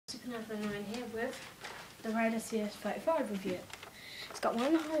another one here with the Rider cs-35 review. It's got one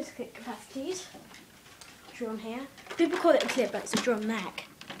of the highest clip capacities, drum here. People call it a clip, but it's a drum mag.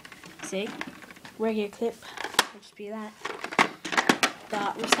 See? Regular clip, would just be that.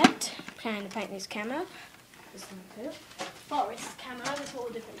 Dart reset, plan to paint this camo. This one too. Forest camo, there's all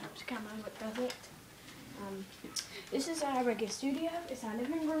different types of camo, what does it. This is our regular studio, it's our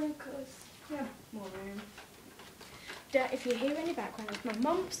living room because we have more room. If you hear any background, it's my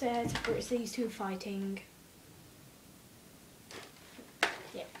mum upstairs, or it's these two fighting.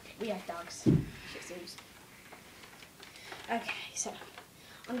 Yeah, we have dogs. Shih Tzus. Okay, so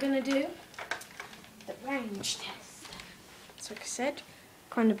I'm gonna do the range test. So like I said,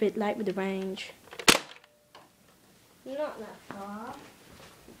 kind of a bit late with the range. Not that far.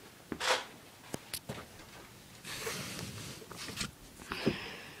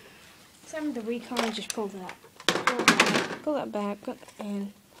 Some of the recon, just pull that back, put that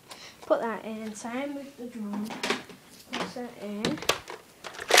in, put that in. Same with the drum. Push that in,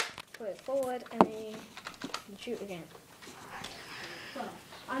 put it forward, and then shoot again. Well,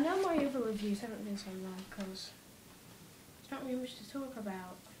 I know my other reviews haven't been so long because there's not really much to talk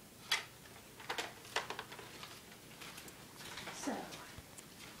about. So,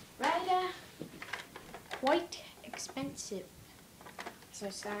 Rider, quite expensive. So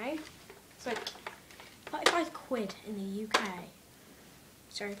say, it's like 35 quid in the UK.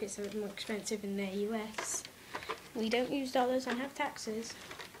 Sorry if it's a bit more expensive in the US. We don't use dollars and have taxes.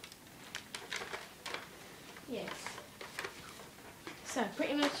 Yes. So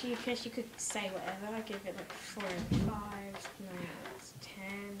pretty much you could say whatever. I give it like 4 and 5, 9, that's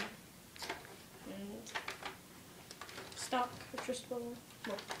 10. And stock adjustable.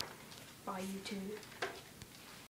 Well, by YouTube.